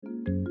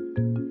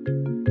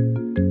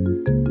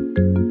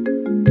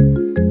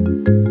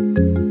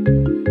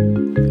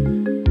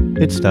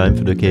It's time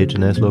for the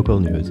KHNS Local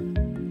News.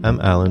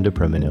 I'm Alan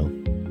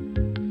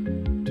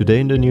DePreminil. Today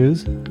in the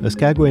news, a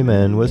Skagway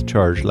man was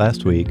charged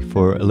last week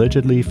for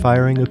allegedly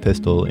firing a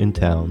pistol in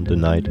town the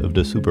night of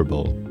the Super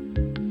Bowl.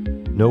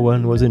 No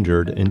one was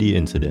injured in the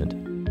incident.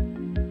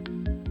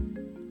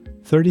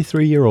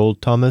 33-year-old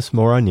Thomas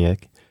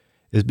Moroniec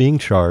is being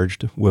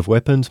charged with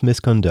weapons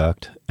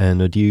misconduct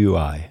and a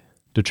DUI.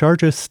 The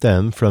charges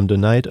stem from the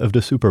night of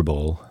the Super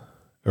Bowl.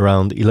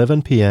 Around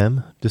 11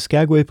 p.m., the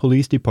Skagway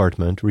Police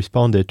Department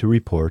responded to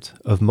reports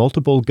of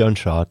multiple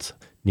gunshots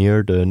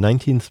near the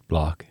 19th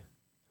block.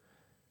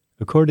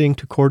 According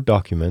to court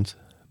documents,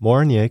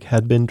 Moroniec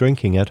had been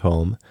drinking at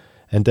home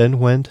and then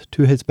went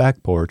to his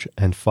back porch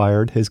and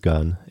fired his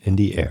gun in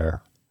the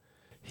air.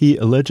 He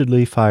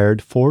allegedly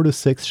fired 4 to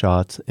 6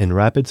 shots in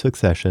rapid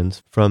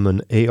successions from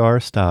an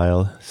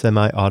AR-style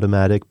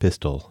semi-automatic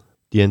pistol.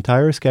 The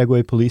entire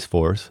Skagway police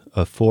force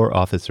of 4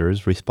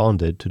 officers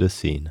responded to the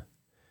scene.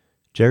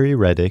 Jerry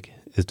Reddick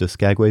is the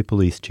Skagway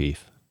police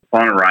chief.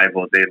 Upon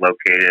arrival, they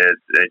located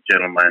a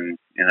gentleman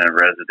in a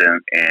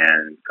residence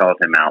and called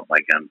him out by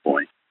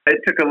gunpoint. It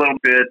took a little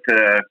bit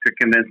to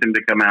convince him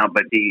to come out,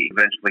 but he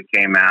eventually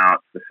came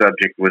out. The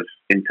subject was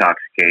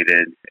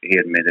intoxicated. He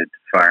admitted to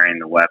firing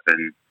the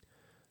weapon.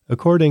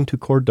 According to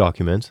court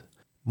documents,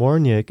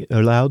 Moroniec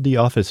allowed the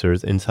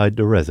officers inside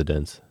the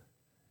residence.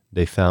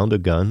 They found a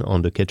gun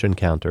on the kitchen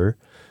counter,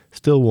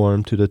 still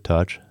warm to the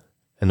touch,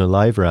 and a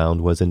live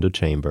round was in the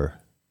chamber.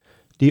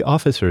 The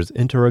officers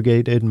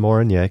interrogated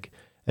Moroniec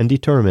and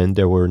determined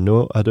there were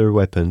no other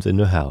weapons in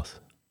the house.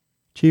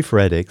 Chief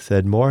Reddick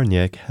said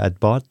Moroniec had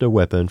bought the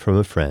weapon from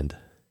a friend.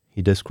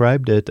 He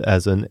described it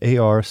as an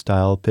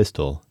AR-style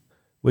pistol,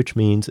 which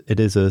means it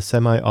is a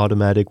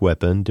semi-automatic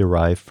weapon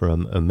derived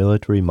from a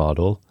military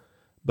model,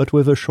 but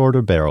with a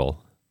shorter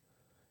barrel.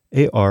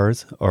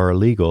 ARs are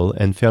legal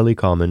and fairly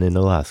common in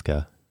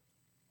Alaska.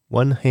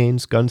 One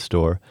Haynes gun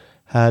store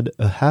had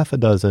a half a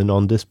dozen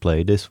on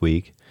display this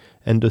week,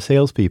 and the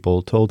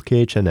salespeople told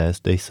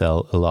KHNS they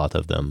sell a lot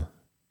of them.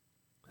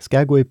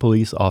 Skagway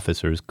police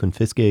officers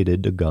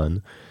confiscated the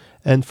gun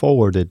and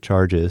forwarded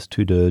charges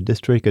to the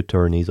district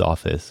attorney's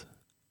office,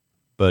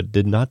 but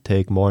did not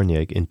take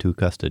Moroniec into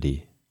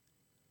custody.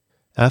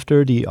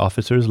 After the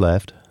officers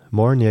left,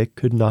 Moroniec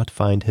could not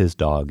find his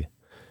dog,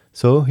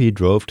 so he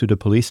drove to the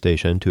police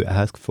station to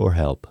ask for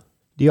help.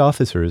 The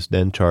officers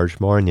then charged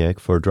Moroniec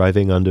for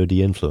driving under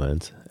the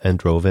influence and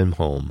drove him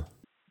home.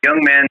 The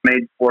young man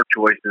made poor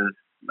choices.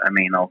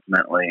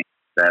 Ultimately,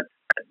 that's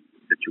that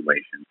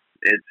situation.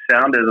 It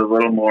sounded a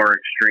little more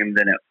extreme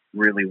than it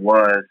really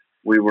was.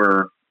 We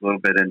were a little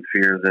bit in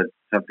fear that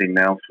something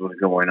else was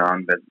going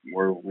on, but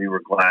we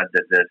were glad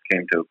that this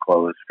came to a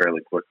close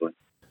fairly quickly.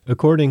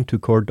 According to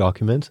court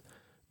documents,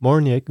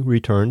 Moroniec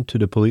returned to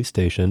the police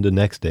station the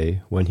next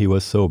day when he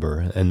was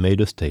sober and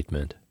made a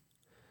statement.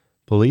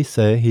 Police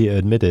say he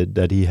admitted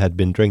that he had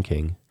been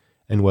drinking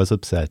and was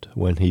upset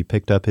when he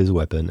picked up his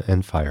weapon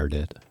and fired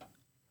it.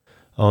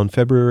 On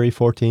February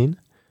 14,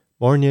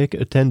 Moroniec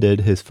attended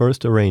his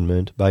first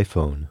arraignment by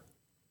phone.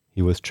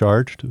 He was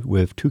charged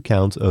with 2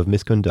 counts of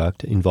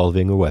misconduct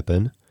involving a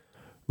weapon,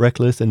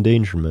 reckless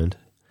endangerment,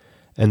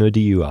 and a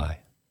DUI.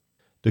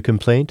 The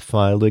complaint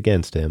filed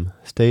against him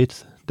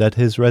states that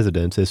his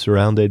residence is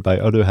surrounded by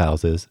other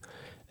houses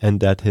and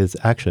that his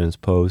actions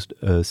posed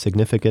a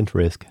significant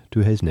risk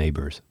to his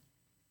neighbors.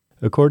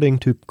 According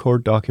to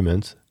court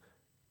documents,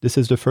 this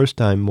is the first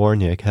time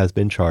Moroniec has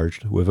been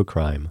charged with a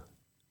crime.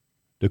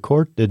 The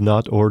court did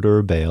not order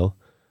a bail,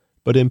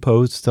 but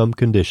imposed some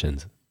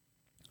conditions.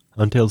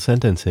 Until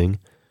sentencing,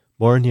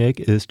 Moroniec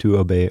is to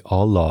obey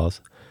all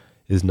laws,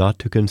 is not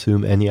to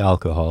consume any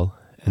alcohol,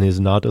 and is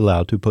not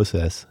allowed to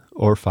possess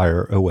or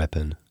fire a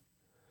weapon.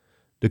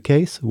 The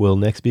case will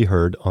next be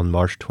heard on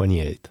March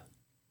 28th.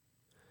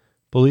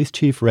 Police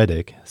Chief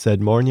Reddick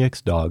said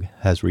Moroniec's dog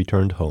has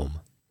returned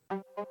home.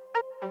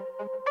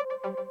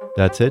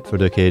 That's it for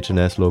the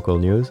KHNS Local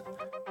News.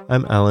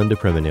 I'm Alan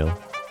DePreminil.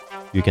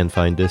 You can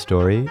find this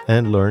story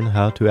and learn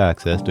how to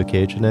access the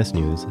KHNS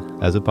News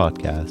as a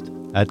podcast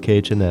at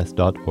khns.org/news.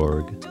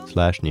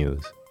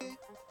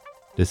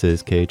 This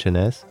is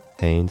KHNS,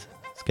 Haines,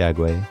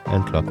 Skagway,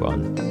 and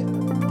Klukwan.